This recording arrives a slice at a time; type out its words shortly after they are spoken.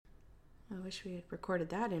I wish we had recorded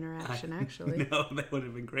that interaction, actually. No, that would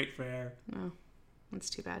have been great for air. Oh, that's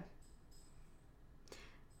too bad.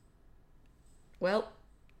 Well,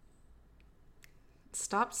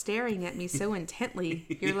 stop staring at me so intently.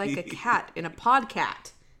 You're like a cat in a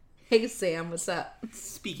podcat. Hey, Sam, what's up?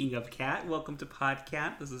 Speaking of cat, welcome to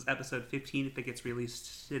Podcat. This is episode 15 if it gets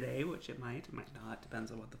released today, which it might not.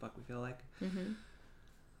 Depends on what the fuck we feel like. Mm-hmm.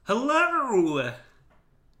 Hello!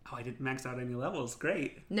 Oh, I didn't max out any levels.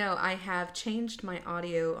 Great. No, I have changed my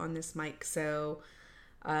audio on this mic, so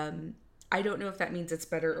I don't know if that means it's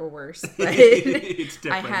better or worse, but It's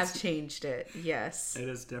different. I have changed it, yes. It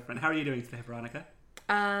is different. How are you doing today, Veronica?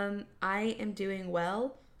 I am doing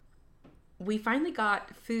well. We finally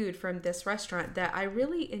got food from this restaurant that I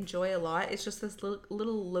really enjoy a lot. It's just this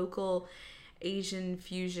little local Asian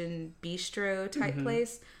fusion bistro type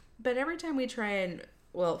place. But every time we try and,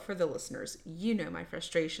 well, for the listeners, you know my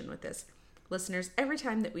frustration with this. Listeners, every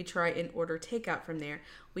time that we try and order takeout from there,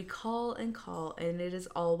 we call and it is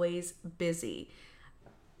always busy.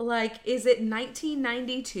 Like, is it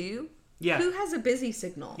 1992? Yeah. Who has a busy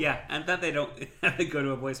signal? Yeah, and that they don't have to go to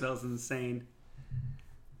a voicemail is insane.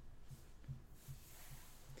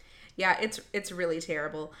 Yeah, it's really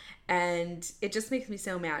terrible. And it just makes me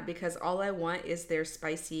so mad because all I want is their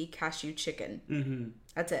spicy cashew chicken. Mm-hmm.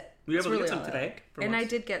 That's it. Were you able to really get some today? And I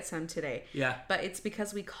did get some today. Yeah. But it's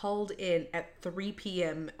because we called in at 3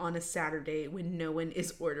 p.m. on a Saturday when no one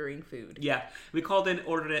is ordering food. Yeah. We called in,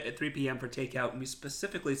 ordered it at 3 p.m. for takeout, and we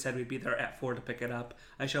specifically said we'd be there at 4 to pick it up.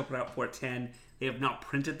 I show up around 4:10. They have not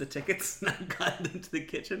printed the tickets, not gotten them to the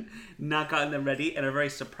kitchen, not gotten them ready, and are very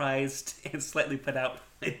surprised and slightly put out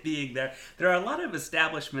by being there. There are a lot of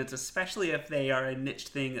establishments, especially if they are a niche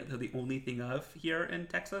thing that they're the only thing of here in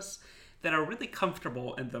Texas, that are really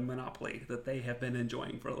comfortable in the monopoly that they have been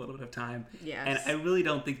enjoying for a little bit of time. Yes. And I really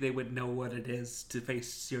don't think they would know what it is to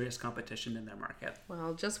face serious competition in their market.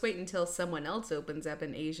 Well, just wait until someone else opens up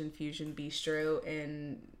an Asian fusion bistro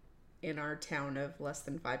in our town of less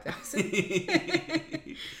than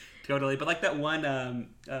 5,000. Totally. But like that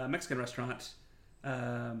one Mexican restaurant, you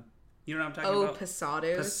know what I'm talking about?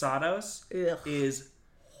 Posados. Posados is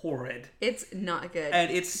horrid. It's not good. And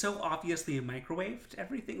it's so obviously microwaved,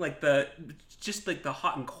 everything. Like just the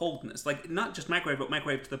hot and coldness. Like not just microwave, but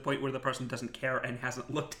microwave to the point where the person doesn't care and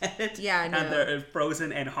hasn't looked at it. Yeah, I know. And there are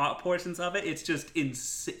frozen and hot portions of it. It's just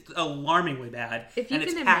alarmingly bad. And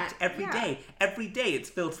it's packed every day. Every day it's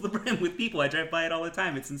filled to the brim with people. I drive by it all the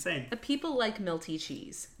time. It's insane. People like melty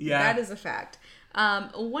cheese. Yeah. That is a fact.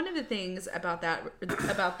 One of the things about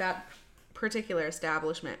that particular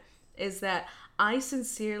establishment is that I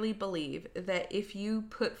sincerely believe that if you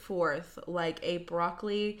put forth like a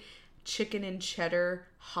broccoli, chicken and cheddar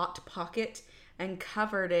hot pocket and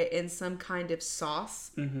covered it in some kind of sauce,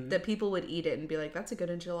 that people would eat it and be like, that's a good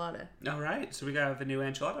enchilada. All right. So we got the new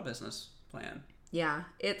enchilada business plan. Yeah.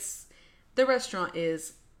 The restaurant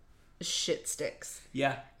is shit sticks.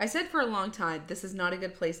 Yeah. I said for a long time, this is not a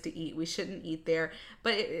good place to eat. We shouldn't eat there.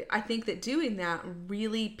 But I think that doing that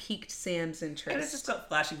really piqued Sam's interest. And it's just got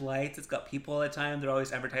flashing lights. It's got people all the time. They're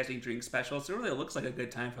always advertising drink specials. So it really looks like a good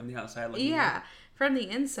time from the outside. Yeah, from the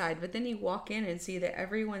inside. But then you walk in and see that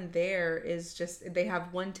everyone there is just, they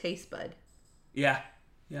have one taste bud. Yeah.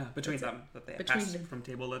 Yeah. Between them. That they pass from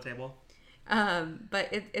table to table. But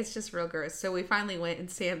it's just real gross. So we finally went and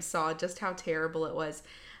Sam saw just how terrible it was.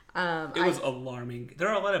 It was alarming. There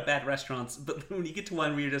are a lot of bad restaurants, but when you get to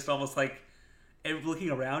one where you're just almost like looking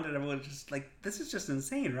around and everyone's just like, this is just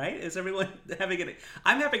insane, right? Is everyone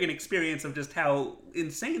I'm having an experience of just how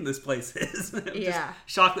insane this place is. I'm just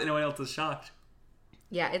shocked that no one else is shocked.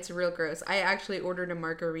 Yeah, it's real gross. I actually ordered a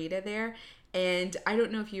margarita there, and I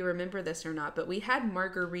don't know if you remember this or not, but we had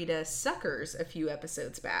margarita suckers a few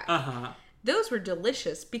episodes back. Uh-huh. Those were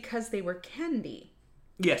delicious because they were candy.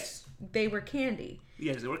 Yes. They were candy.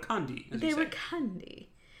 Yes, they were candy. They were candy.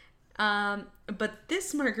 But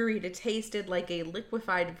this margarita tasted like a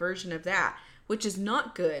liquefied version of that, which is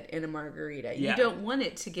not good in a margarita. Yeah. You don't want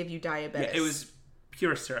it to give you diabetes. Yeah, it was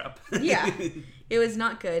pure syrup. Yeah, it was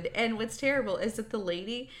not good. And what's terrible is that the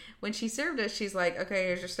lady, when she served us, she's like, okay,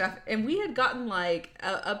 here's your stuff. And we had gotten like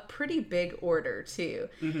a pretty big order too.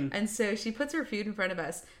 Mm-hmm. And so she puts her food in front of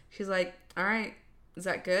us. She's like, all right, is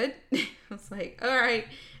that good? I was like, all right.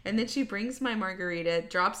 And then she brings my margarita,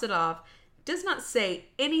 drops it off, does not say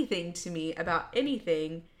anything to me about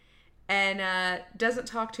anything, and doesn't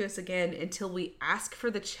talk to us again until we ask for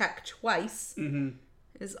the check twice. Mm-hmm.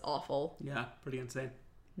 Is awful. Yeah, pretty insane.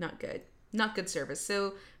 Not good. Not good service.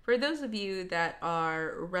 So for those of you that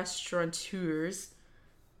are restaurateurs,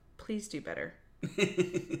 please do better. I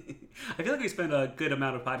feel like we spend a good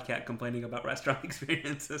amount of podcast complaining about restaurant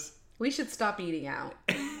experiences. We should stop eating out.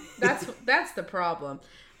 That's the problem.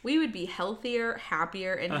 We would be healthier,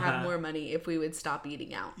 happier, and have more money if we would stop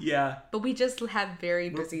eating out. Yeah. But we just have very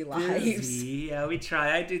busy lives. Yeah, we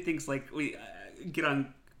try. I do things like we get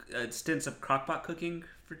on stints of crockpot cooking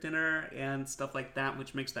for dinner and stuff like that,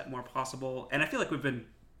 which makes that more possible. And I feel like we've been...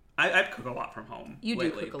 I cook a lot from home. You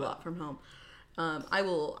lately, do cook a lot from home. I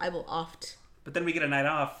will oft... But then we get a night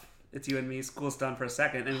off. It's you and me. School's done for a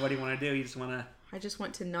second. And what do you want to do? You just want to... I just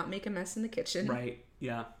want to not make a mess in the kitchen. Right.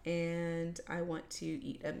 Yeah. And I want to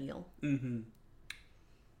eat a meal. Mm-hmm.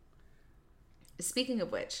 Speaking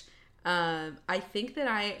of which, I think that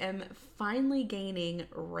I am finally gaining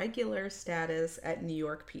regular status at New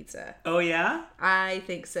York Pizza. Oh, yeah? I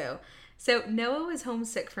think so. So Noah was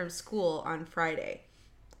homesick from school on Friday.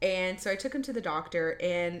 And so I took him to the doctor,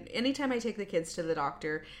 and anytime I take the kids to the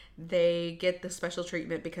doctor, they get the special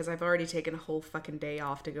treatment because I've already taken a whole fucking day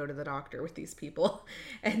off to go to the doctor with these people.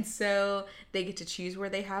 And so they get to choose where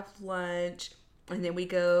they have lunch, and then we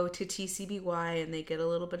go to TCBY and they get a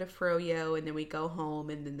little bit of froyo, and then we go home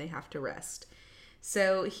and then they have to rest.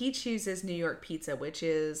 So he chooses New York Pizza, which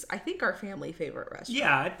is, I think, our family favorite restaurant.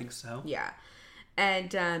 Yeah, I think so. Yeah.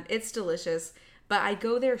 And it's delicious. But I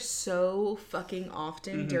go there so fucking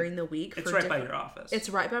often during the week. It's right by your office. It's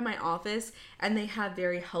right by my office. And they have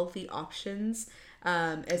very healthy options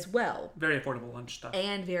as well. Very affordable lunch stuff.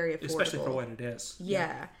 And very affordable. Especially for what it is.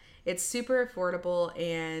 Yeah. It's super affordable,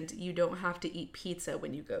 and you don't have to eat pizza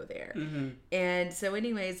when you go there. Mm-hmm. And so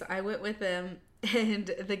anyways, I went with them,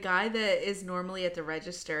 and the guy that is normally at the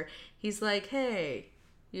register, he's like, "Hey,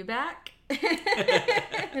 you back?"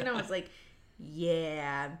 And I was like,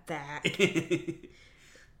 "Yeah, I'm back."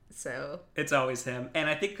 So it's always him. And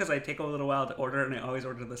I think because I take a little while to order and I always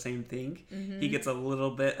order the same thing, he gets a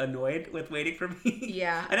little bit annoyed with waiting for me.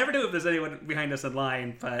 Yeah. I never know if there's anyone behind us in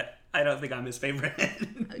line, but I don't think I'm his favorite.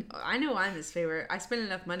 I know I'm his favorite. I spend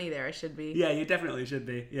enough money there, I should be. Yeah, you definitely should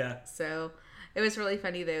be. Yeah. So it was really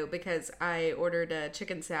funny though, because I ordered a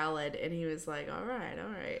chicken salad and he was like, all right.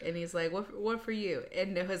 And he's like, what for you?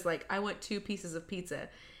 And it was like, I want 2 pieces of pizza.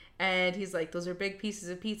 And he's like, those are big pieces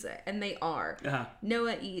of pizza. And they are. Uh-huh.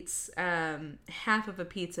 Noah eats half of a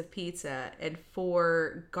piece of pizza and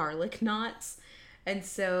 4 garlic knots. And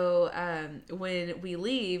so when we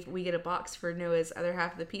leave, we get a box for Noah's other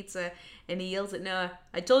half of the pizza. And he yells at Noah,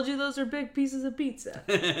 I told you those are big pieces of pizza.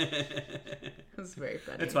 It's very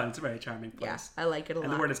funny. It's fun. It's a very charming place. Yeah, I like it a lot.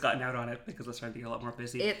 And the word has gotten out on it because it's starting to get a lot more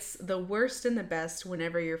busy. It's the worst and the best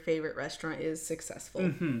whenever your favorite restaurant is successful.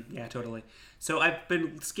 Mm-hmm. Yeah, totally. So I've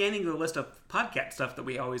been scanning the list of podcast stuff that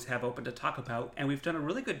we always have open to talk about, and we've done a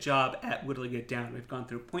really good job at whittling it down. We've gone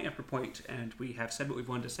through point after point, and we have said what we've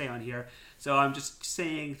wanted to say on here. So I'm just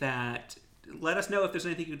saying that let us know if there's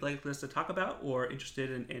anything you'd like us to talk about or interested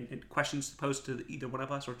in questions posed to either one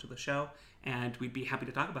of us or to the show, and we'd be happy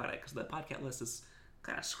to talk about it because the podcast list is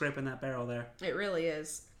kind of scraping that barrel there. It really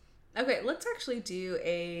is. Okay, let's actually do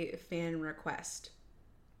a fan request.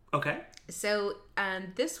 Okay. So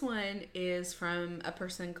this one is from a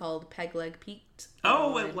person called Pegleg Pete.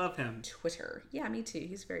 Oh, I love him. Twitter. Yeah, me too.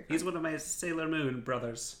 He's very fun. He's one of my Sailor Moon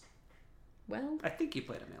brothers. Well, I think he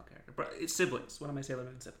played a male character. It's siblings. One of my Sailor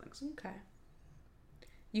Moon siblings. Okay.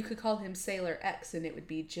 You could call him Sailor X and it would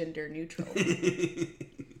be gender neutral. He's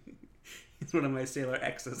one of my Sailor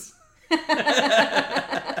X's. That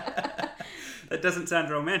doesn't sound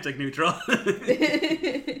romantic neutral.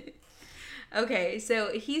 Okay,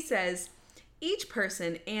 so he says, each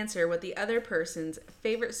person answer what the other person's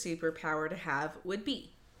favorite superpower to have would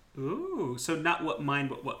be. Ooh, so not what mine,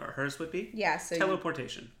 but what hers would be? Yeah, so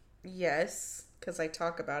teleportation. Yes, because I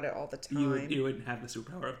talk about it all the time. You wouldn't have the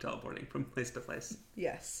superpower of teleporting from place to place.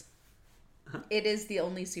 Yes. Uh-huh. It is the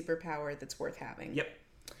only superpower that's worth having. Yep.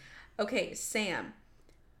 Okay, Sam.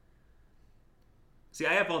 See,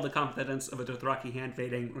 I have all the confidence of a Dothraki hand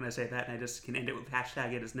fading when I say that, and I just can end it with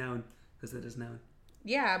hashtag it is known, because it is known.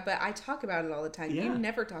 Yeah, but I talk about it all the time. Yeah. You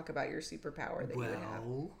never talk about your superpower that you would have.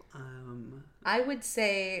 I would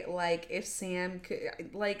say, like, if Sam could...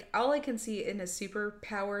 Like, all I can see in a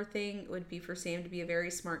superpower thing would be for Sam to be a very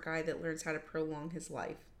smart guy that learns how to prolong his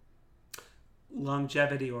life.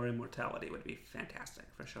 Longevity or immortality would be fantastic,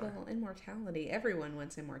 for sure. Well, immortality. Everyone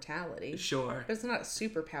wants immortality. Sure. But it's not a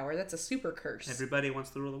superpower. That's a super curse. Everybody wants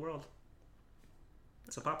to rule the world.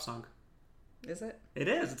 It's a pop song. Is it? It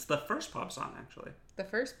is. It's the first pop song, actually. The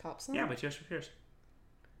first pop song? Yeah, by Tears for Fears.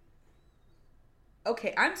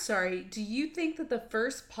 Okay, I'm sorry. Do you think that the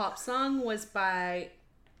first pop song was by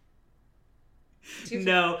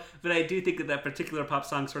No, but I do think that particular pop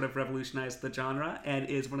song sort of revolutionized the genre and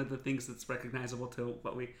is one of the things that's recognizable to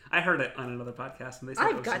what we... I heard it on another podcast and they said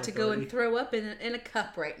I've got to go and throw up in a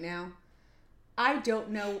cup right now. I don't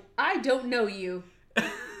know you.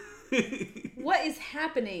 What is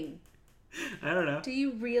happening? I don't know. Do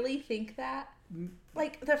you really think that?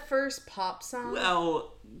 Like the first pop song?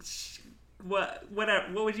 Well, what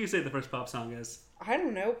would you say the first pop song is? I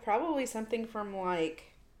don't know. Probably something from like...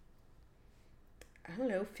 I don't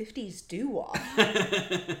know, 50s doo-wop.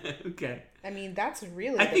 Okay. I mean, that's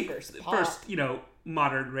really the first pop. First,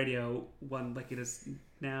 modern radio one like it is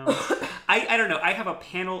now. I don't know. I have a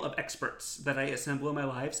panel of experts that I assemble in my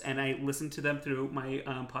lives, and I listen to them through my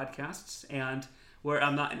podcasts, and where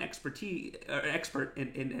I'm not an expert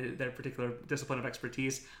in their particular discipline of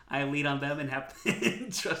expertise, I lean on them and have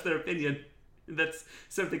trust their opinion. That's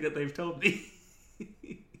something that they've told me.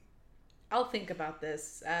 I'll think about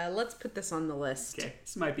this. Let's put this on the list. Okay,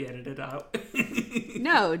 this might be edited out.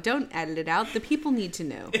 No, don't edit it out. The people need to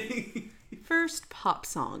know. First pop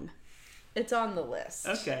song. It's on the list.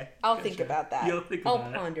 Okay. I'll think about that. You'll think about it.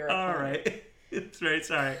 I'll ponder it. All right. It's very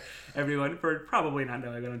sorry, everyone, for probably not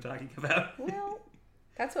knowing what I'm talking about. Well,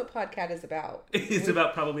 that's what Podcat is about. It's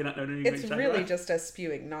about probably not knowing what you're talking about. It's really just us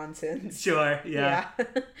spewing nonsense. Sure, yeah.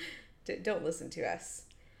 Don't listen to us.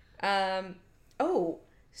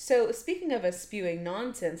 So speaking of us spewing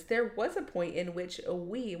nonsense, there was a point in which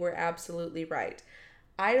we were absolutely right.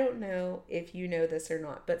 I don't know if you know this or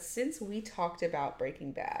not, but since we talked about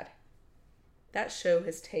Breaking Bad, that show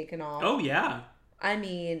has taken off. Oh, yeah. I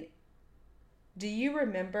mean, do you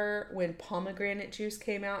remember when pomegranate juice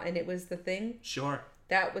came out and it was the thing? Sure.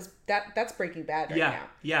 That's Breaking Bad right now.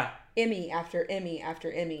 Yeah. Emmy after Emmy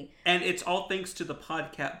after Emmy. And it's all thanks to the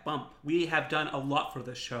Podcat Bump. We have done a lot for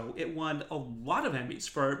this show. It won a lot of Emmys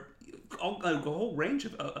for a whole range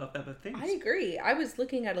of things. I agree. I was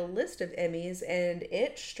looking at a list of Emmys, and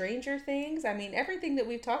Stranger Things, I mean, everything that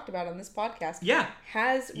we've talked about on this podcast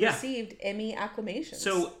has received Emmy acclamations.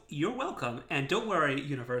 So you're welcome. And don't worry,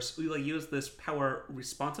 universe. We will use this power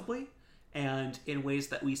responsibly and in ways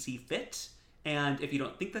that we see fit. And if you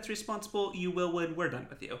don't think that's responsible, you will when we're done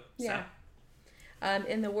with you. Yeah. So.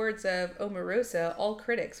 In the words of Omarosa, all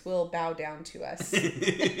critics will bow down to us.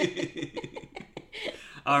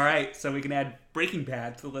 All right, so we can add Breaking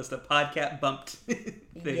Bad to the list of Podcat bumped things.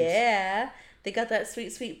 Yeah, they got that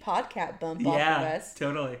sweet, sweet Podcat bump off of us. Yeah,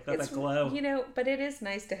 totally. Got that glow. But it is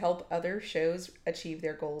nice to help other shows achieve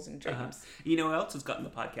their goals and dreams. You know who else has gotten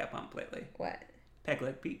the Podcat bump lately? What? Peg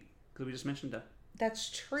Leg Pete, because we just mentioned him.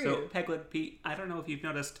 That's true. So, Peg Leg Pete, I don't know if you've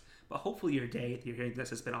noticed, but hopefully your day, if you're hearing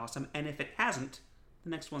this, has been awesome. And if it hasn't,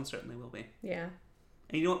 the next one certainly will be. Yeah.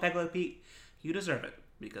 And you know what, Peg Leg Pete? You deserve it,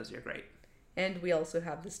 because you're great. And we also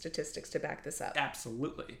have the statistics to back this up.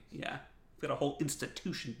 Absolutely, yeah. We've got a whole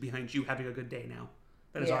institution behind you having a good day now.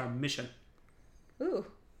 That is our mission. Ooh.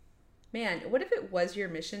 Man, what if it was your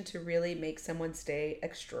mission to really make someone's day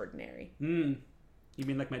extraordinary? You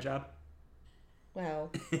mean like my job?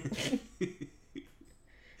 Well...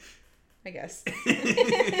 I guess.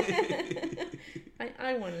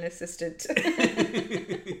 I want an assistant.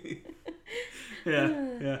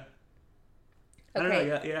 Yeah. I don't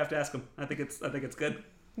know. You have to ask him. I think it's good.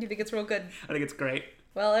 You think it's real good? I think it's great.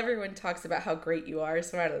 Well, everyone talks about how great you are,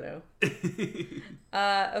 so I don't know.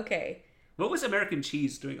 Okay. What was American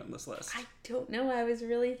cheese doing on this list? I don't know. I was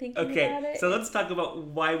really thinking about it. So let's talk about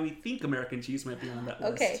why we think American cheese might be on that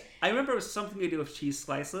list. Okay. I remember it was something to do with cheese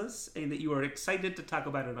slices, and that you were excited to talk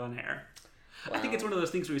about it on air. Wow. I think it's one of those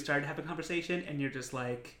things where we started to have a conversation, and you're just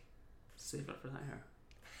like, save it for later.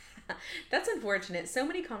 That's unfortunate. So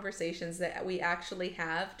many conversations that we actually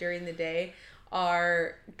have during the day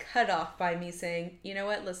are cut off by me saying, you know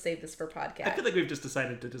what, let's save this for podcast. I feel like we've just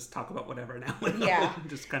decided to just talk about whatever now. Yeah.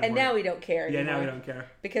 Just kind of and now we don't care anymore. Yeah, now we don't care.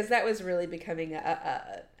 Because that was really becoming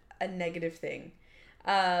a negative thing.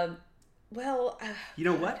 You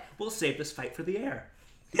know what? We'll save this fight for the air.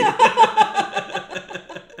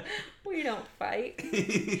 We don't fight.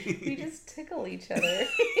 We just tickle each other.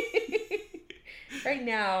 Right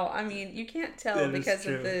now, I mean, you can't tell because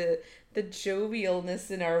of the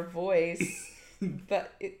jovialness in our voice.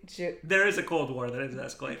 But there is a Cold War that is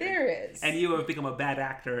escalating. There is. And you have become a bad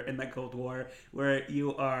actor in that Cold War where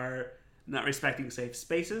you are not respecting safe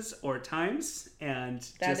spaces or times and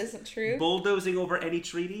that isn't true. Bulldozing over any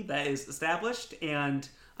treaty that is established. And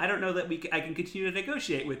I don't know that I can continue to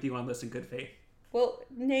negotiate with you on this in good faith. Well,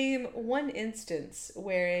 name one instance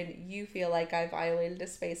wherein you feel like I violated a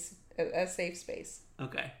safe space.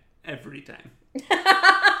 Okay. Every time.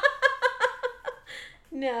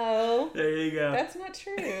 No. There you go. That's not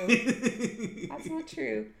true. That's not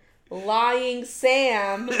true. lying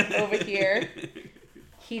Sam over here.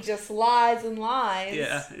 He just lies and lies.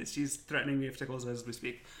 Yeah, she's threatening me with tickles as we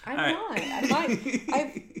speak. I'm not.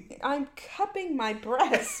 I'm cupping my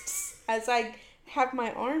breasts as I have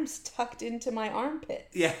my arms tucked into my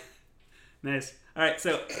armpits. Yeah. Nice. All right,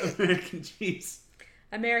 so American cheese.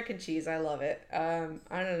 American cheese, I love it. I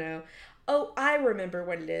don't know. Oh, I remember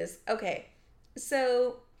what it is. Okay,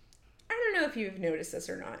 so I don't know if you've noticed this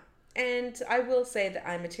or not. And I will say that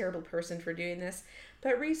I'm a terrible person for doing this.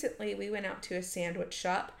 But recently we went out to a sandwich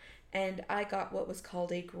shop and I got what was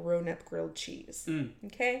called a grown-up grilled cheese.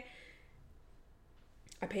 Okay?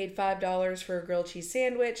 I paid $5 for a grilled cheese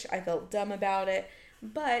sandwich. I felt dumb about it.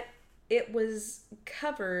 But it was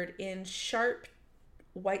covered in sharp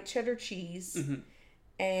white cheddar cheese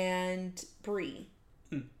and brie.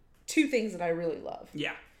 Two things that I really love.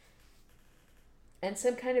 Yeah. And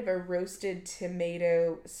some kind of a roasted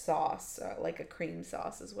tomato sauce, like a cream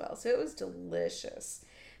sauce as well. So it was delicious.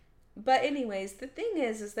 But anyways, the thing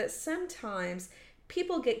is that sometimes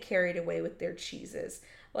people get carried away with their cheeses.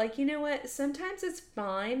 Like, you know what? Sometimes it's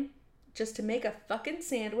fine just to make a fucking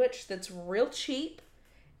sandwich that's real cheap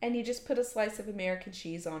and you just put a slice of American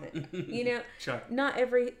cheese on it. You know, sure. Not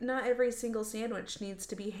every single sandwich needs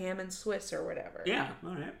to be ham and Swiss or whatever. Yeah,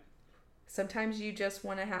 all right. Sometimes you just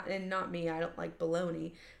want to have, and not me, I don't like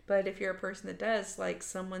bologna, but if you're a person that does, like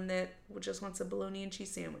someone that just wants a bologna and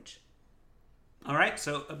cheese sandwich. All right,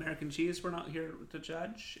 so American cheese, we're not here to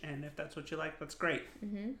judge, and if that's what you like, that's great.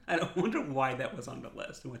 I don't wonder why that was on the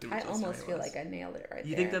list. I almost feel like I nailed it right there.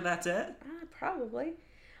 You think that that's it? Probably.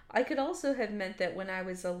 I could also have meant that when I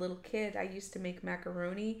was a little kid, I used to make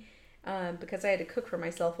macaroni because I had to cook for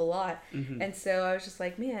myself a lot. And so I was just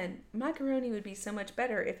like, man, macaroni would be so much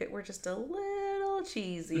better if it were just a little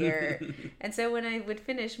cheesier. And so when I would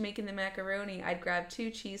finish making the macaroni, I'd grab 2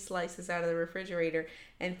 cheese slices out of the refrigerator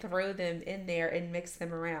and throw them in there and mix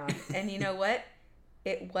them around. And you know what?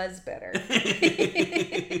 It was better.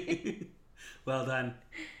 Well done.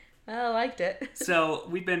 I liked it. So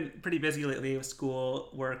we've been pretty busy lately with school,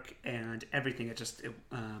 work, and everything. It just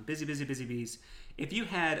busy bees. If you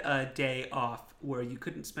had a day off where you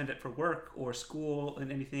couldn't spend it for work or school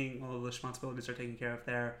and anything, all the responsibilities are taken care of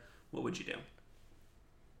there, what would you do?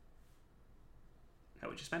 How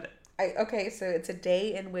would you spend it? Okay, so it's a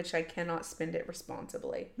day in which I cannot spend it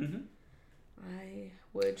responsibly. I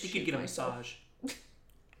would. You could get a massage.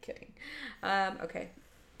 Kidding. Okay.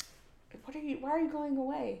 Why are you going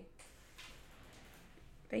away?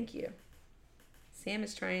 Thank you. Sam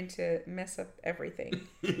is trying to mess up everything.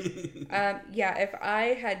 Yeah, if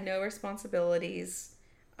I had no responsibilities,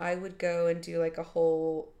 I would go and do like a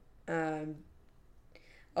whole day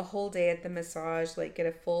at the massage, like get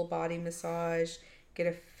a full body massage, get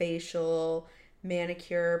a facial,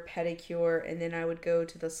 manicure, pedicure, and then I would go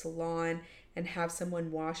to the salon and have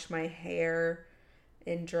someone wash my hair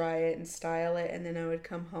and dry it and style it, and then I would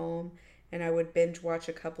come home and I would binge watch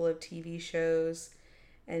a couple of TV shows.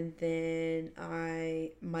 And then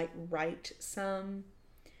I might write some.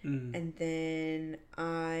 And then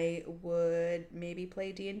I would maybe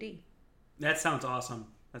play D&D. That sounds awesome.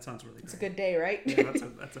 That sounds really good. It's a good day, right? Yeah,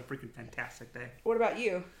 that's a freaking fantastic day. What about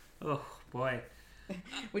you? Oh, boy.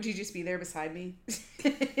 Would you just be there beside me?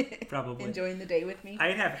 Probably. Enjoying the day with me?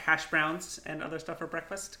 I'd have hash browns and other stuff for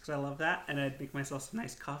breakfast because I love that. And I'd make myself some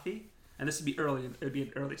nice coffee. And this would be early. It would be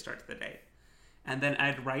an early start to the day. And then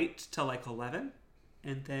I'd write till like 11.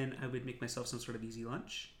 And then I would make myself some sort of easy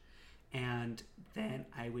lunch. And then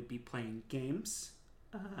I would be playing games.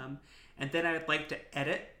 And then I would like to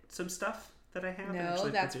edit some stuff that I have. No,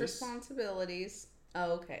 that's produce. Responsibilities.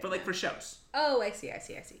 Oh, okay. For shows. Oh, I see.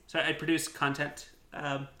 So I'd produce content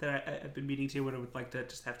that I've been meaning to, what I would like to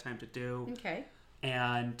just have time to do. Okay.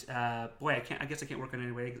 And boy, I guess I can't work on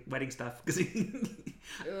any wedding stuff because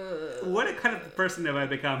what a kind of person have I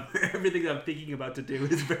become? Everything I'm thinking about to do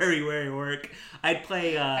is very, very work. I'd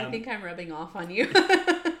play. I think I'm rubbing off on you.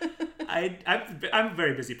 I'm a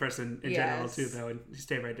very busy person in general too, though, and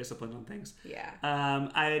stay very disciplined on things. Yeah.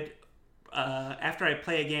 I'd after I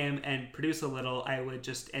play a game and produce a little, I would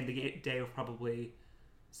just end the day with probably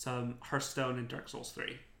some Hearthstone and Dark Souls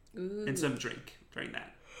 3, and some drink during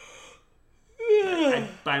that. I'd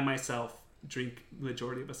by myself drink the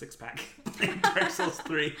majority of a 6-pack playing Dark Souls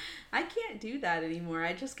 3. I can't do that anymore.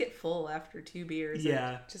 I just get full after 2 beers.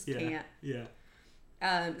 Yeah. Can't. Yeah.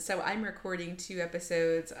 So I'm recording 2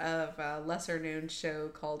 episodes of a lesser known show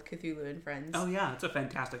called Cthulhu and Friends. Oh yeah, it's a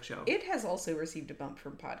fantastic show. It has also received a bump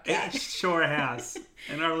from podcasts. It sure has.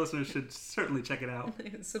 And our listeners should certainly check it out.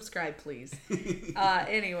 Subscribe, please.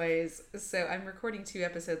 Anyways, so I'm recording 2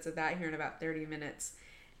 episodes of that here in about 30 minutes.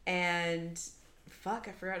 And Fuck,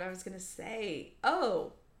 I forgot what I was going to say.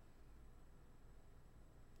 Oh.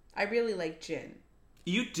 I really like gin.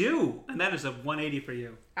 You do, and that is a 180 for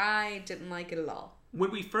you. I didn't like it at all.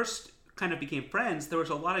 When we first kind of became friends, there was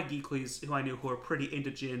a lot of geeklies who I knew who were pretty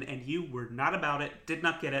into gin, and you were not about it, did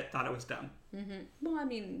not get it, thought it was dumb. Mm-hmm. Well, I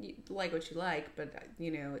mean, you like what you like, but,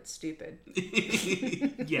 it's stupid.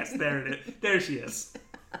 Yes, there it is. There she is.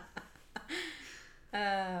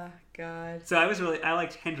 God. So I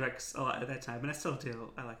liked Hendrix a lot at that time, and I still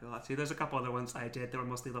do. I like it a lot too. There's a couple other ones I did that were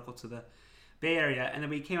mostly local to the Bay Area, and then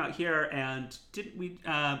we came out here and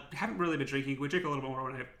haven't really been drinking. We drink a little bit more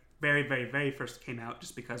when I very, very, very first came out,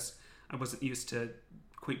 just because I wasn't used to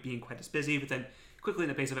being quite as busy. But then quickly in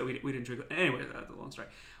the pace of it, we didn't drink. Anyway, the long story.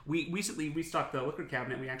 We recently restocked the liquor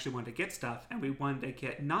cabinet. We actually wanted to get stuff, and we wanted to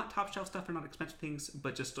get not top shelf stuff or not expensive things,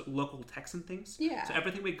 but just local Texan things. Yeah. So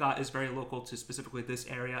everything we got is very local to specifically this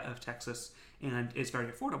area of Texas, and is very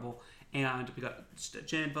affordable. And we got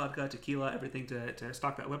gin, vodka, tequila, everything to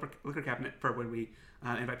stock that liquor cabinet for when we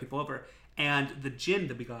invite people over. And the gin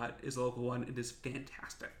that we got is a local one. It is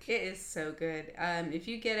fantastic. It is so good. If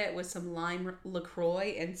you get it with some lime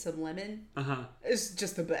LaCroix and some lemon, it's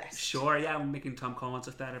just the best. Sure, yeah. I'm making Tom Collins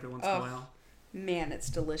with that every once in a while. Man, it's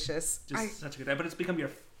delicious. Just such a good day. But it's become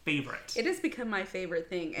your favorite. It has become my favorite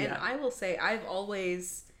thing. And I will say, I've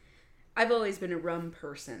always been a rum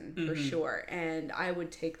person, for sure. And I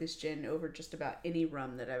would take this gin over just about any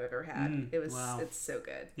rum that I've ever had. It's so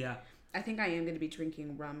good. Yeah. I think I am going to be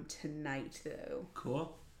drinking rum tonight, though.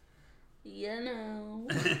 Cool.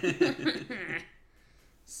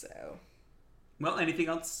 So. Well, anything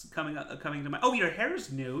else coming to mind? Oh, your hair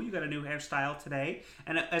is new. You got a new hairstyle today.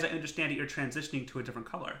 And as I understand it, you're transitioning to a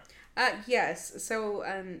different color. Yes. So,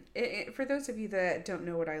 for those of you that don't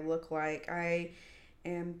know what I look like, I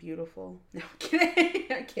am beautiful. No, I'm kidding.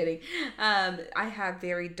 I'm kidding. I have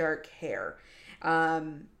very dark hair.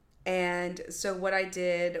 And so what I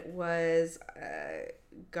did was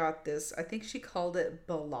got this, I think she called it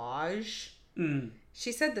balayage.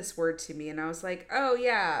 She said this word to me and I was like, oh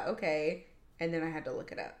yeah, okay. And then I had to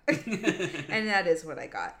look it up. And that is what I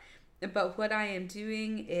got. But what I am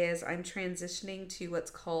doing is I'm transitioning to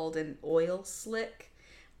what's called an oil slick,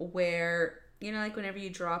 where, like whenever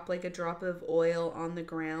you drop like a drop of oil on the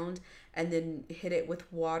ground and then hit it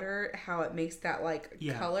with water, how it makes that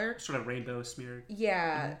color. Sort of rainbow smeared.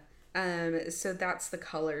 Yeah. So that's the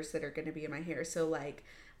colors that are going to be in my hair. So like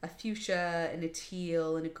a fuchsia and a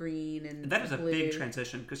teal and a green and that is blue. A big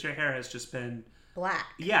transition because your hair has just been black.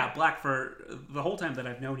 Yeah, black for the whole time that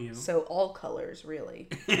I've known you. So all colors, really.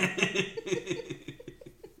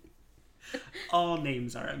 All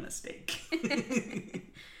names are a mistake.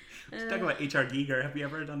 Let's talk about H.R. Giger. Have you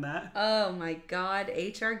ever done that? Oh my God,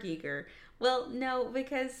 H.R. Giger. Well, no,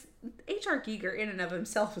 because H.R. Giger in and of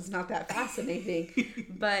himself is not that fascinating.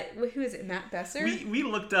 But who is it, Matt Besser? We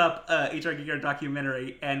looked up H.R. Giger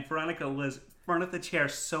documentary, and Veronica was in front of the chair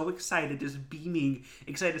so excited, just beaming,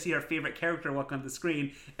 excited to see our favorite character walk on the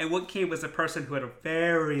screen. And what came was a person who had a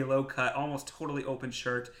very low cut, almost totally open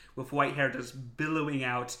shirt with white hair just billowing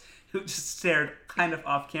out, who just stared kind of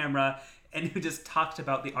off camera, and who just talked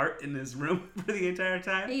about the art in his room for the entire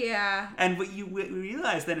time. Yeah. And what you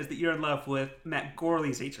realize then is that you're in love with Matt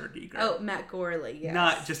Gorley's H.R. Giger. Oh, Matt Gorley, yes.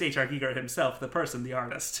 Not just H.R. Giger himself, the person, the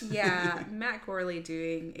artist. Yeah, Matt Gorley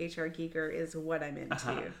doing H.R. Giger is what I'm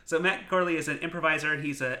into. So Matt Gorley is an improviser.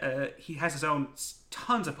 He has his own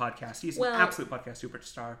tons of podcasts. He's an absolute podcast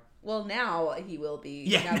superstar. Well, now he will be.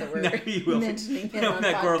 Yeah, now that we're mentioning him on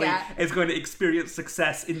Matt Gorley podcast. is going to experience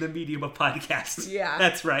success in the medium of podcasts. Yeah.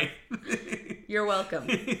 That's right. You're welcome.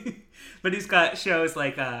 But he's got shows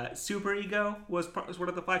like Super Ego was one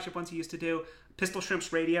of the flagship ones he used to do. Pistol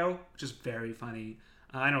Shrimps Radio, which is very funny.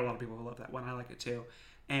 I know a lot of people who love that one. I like it too.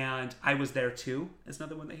 And I Was There Too is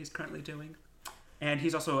another one that he's currently doing. And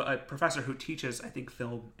he's also a professor who teaches, I think,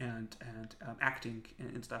 film and acting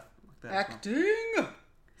and stuff like that. Acting? Well.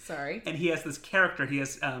 Sorry. And he has this character. He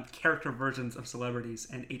has character versions of celebrities,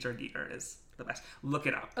 and H.R. Giger is the best. Look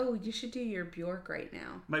it up. Oh, you should do your Bjork right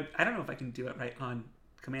now. I don't know if I can do it right on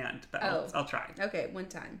command, but I'll try. Okay, one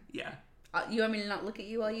time. Yeah. You want me to not look at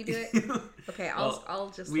you while you do it? Okay, I'll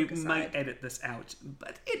just look aside. We might edit this out,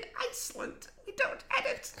 but in Iceland, we don't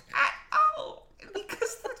edit at all.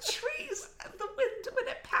 Because the trees and the wind, when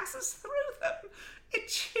it passes through them, it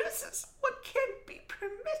chooses what can be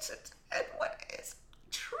permitted and what is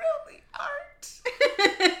truly art.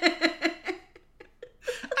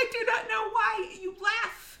 I do not know why you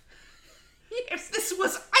laugh. If this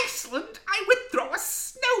was Iceland, I would throw a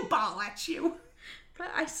snowball at you.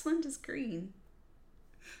 But Iceland is green.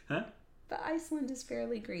 Huh? But Iceland is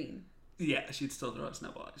fairly green. Yeah, she'd still throw a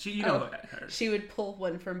snowball. You know her. She would pull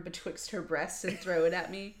one from betwixt her breasts and throw it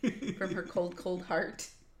at me from her cold, cold heart.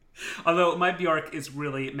 Although my Bjork is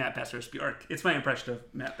really Matt Besser's Bjork. It's my impression of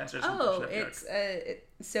Matt Besser's impression of Bjork.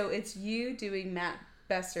 So it's you doing Matt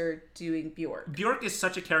Besser doing Bjork. Bjork is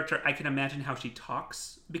such a character, I can imagine how she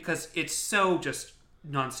talks, because it's so just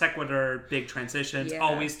non sequitur, big transitions,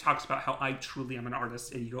 always talks about how I truly am an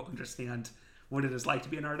artist and you don't understand what it is like to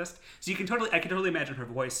be an artist. So I can totally imagine her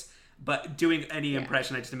voice, but doing any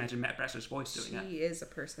impression, I just imagine Matt Besser's voice doing it. She is a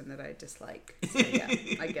person that I dislike. So yeah,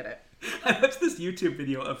 I get it. I watched this YouTube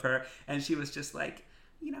video of her, and she was just like,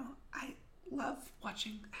 I love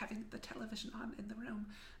having the television on in the room,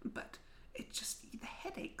 but it just, the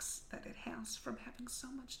headaches that it has from having so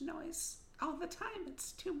much noise all the time,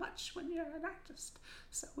 it's too much when you're an artist.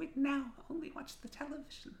 So we now only watch the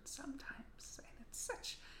television sometimes, and it's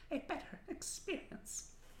such a better experience.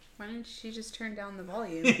 Why didn't she just turn down the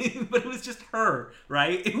volume? But it was just her,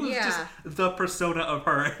 right? It was just the persona of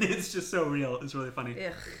her, and it's just so real. It's really funny.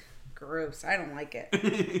 Ugh, gross. I don't like it.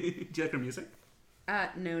 Do you like her music?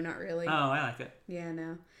 No, not really. Oh, I like it. Yeah,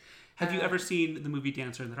 no. Have you ever seen the movie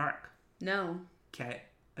Dancer in the Dark? No. Okay.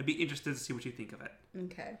 I'd be interested to see what you think of it.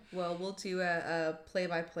 Okay. Well, we'll do a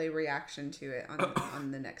play-by-play reaction to it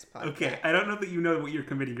on the next podcast. Okay. I don't know that you know what you're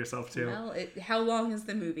committing yourself to. Well, how long is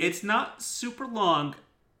the movie? It's not super long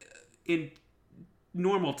in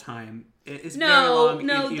normal time. It's very long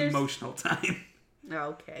in emotional time.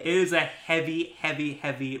 Okay. It is a heavy, heavy,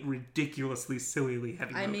 heavy, ridiculously, sillily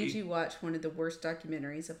heavy movie. I made you watch one of the worst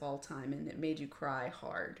documentaries of all time, and it made you cry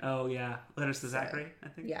hard. Oh, yeah. Letters to Zachary, I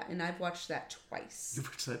think. Yeah, and I've watched that twice. You've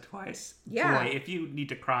watched that twice? Yeah. Boy, if you need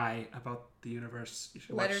to cry about the universe, you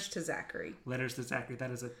should watch Letters to Zachary. Letters to Zachary.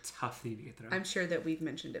 That is a tough thing to get through. I'm sure that we've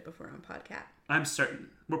mentioned it before on podcast. I'm certain.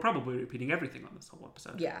 We're probably repeating everything on this whole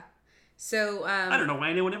episode. Yeah. So, I don't know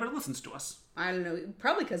why anyone ever listens to us. I don't know.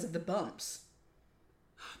 Probably because of the bumps.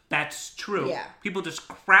 That's true. Yeah. People just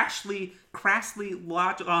crassly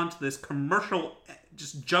lodge onto this commercial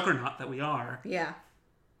just juggernaut that we are. Yeah.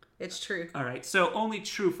 It's true. All right. So only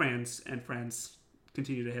true fans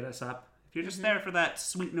continue to hit us up. If you're just there for that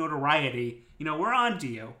sweet notoriety, we're on to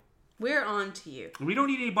you. We're on to you. We don't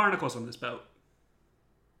need any barnacles on this boat.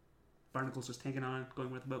 Barnacles just hanging on,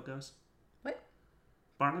 going where the boat goes. What?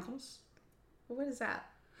 Barnacles? What is that?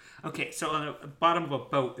 Okay, so on the bottom of a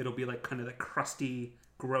boat, it'll be like kind of the crusty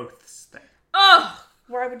growths thing. Oh!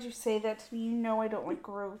 Why would you say that to me? You know I don't like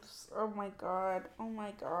growths. Oh my god. Oh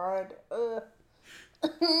my god. Ugh.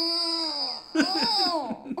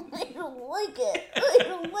 Oh, I don't like it. I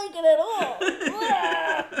don't like it at all.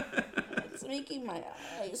 It's making my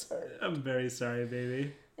eyes hurt. I'm very sorry,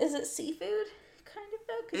 baby. Is it seafood? Kind of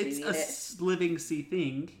though? It's a living sea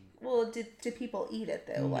thing. Well, do people eat it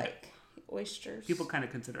though? Like oysters? People kind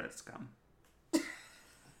of consider it scum.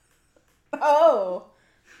 Oh,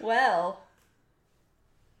 well.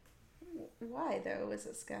 Why though? Is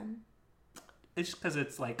it scum? It's just because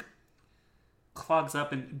it's like clogs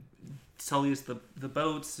up and sullies the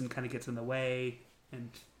boats and kind of gets in the way, and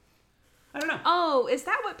I don't know. Oh, is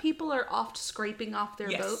that what people are oft scraping off their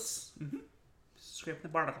boats? Mm-hmm. Scraping the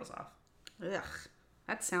barnacles off. Ugh,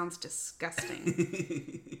 that sounds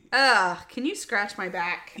disgusting. Ugh, can you scratch my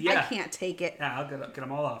back? Yeah. I can't take it. Yeah, I'll get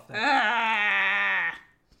them all off then.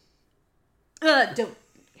 Don't.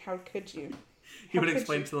 How could you? You would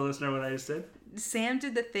explain to the listener what I just did? Sam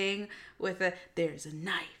did the thing with there's a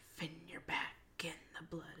knife in your back and the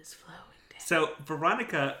blood is flowing down. So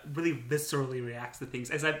Veronica really viscerally reacts to things.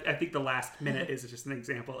 As I think the last minute is just an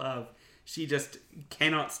example of she just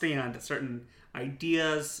cannot stand certain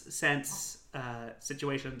ideas,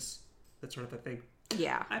 situations, that sort of thing.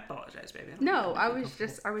 Yeah. I apologize, baby. I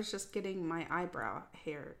was just getting my eyebrow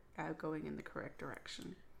hair going in the correct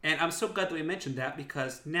direction. And I'm so glad that we mentioned that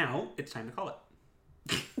because now it's time to call it.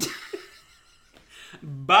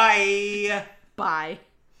 Bye. Bye.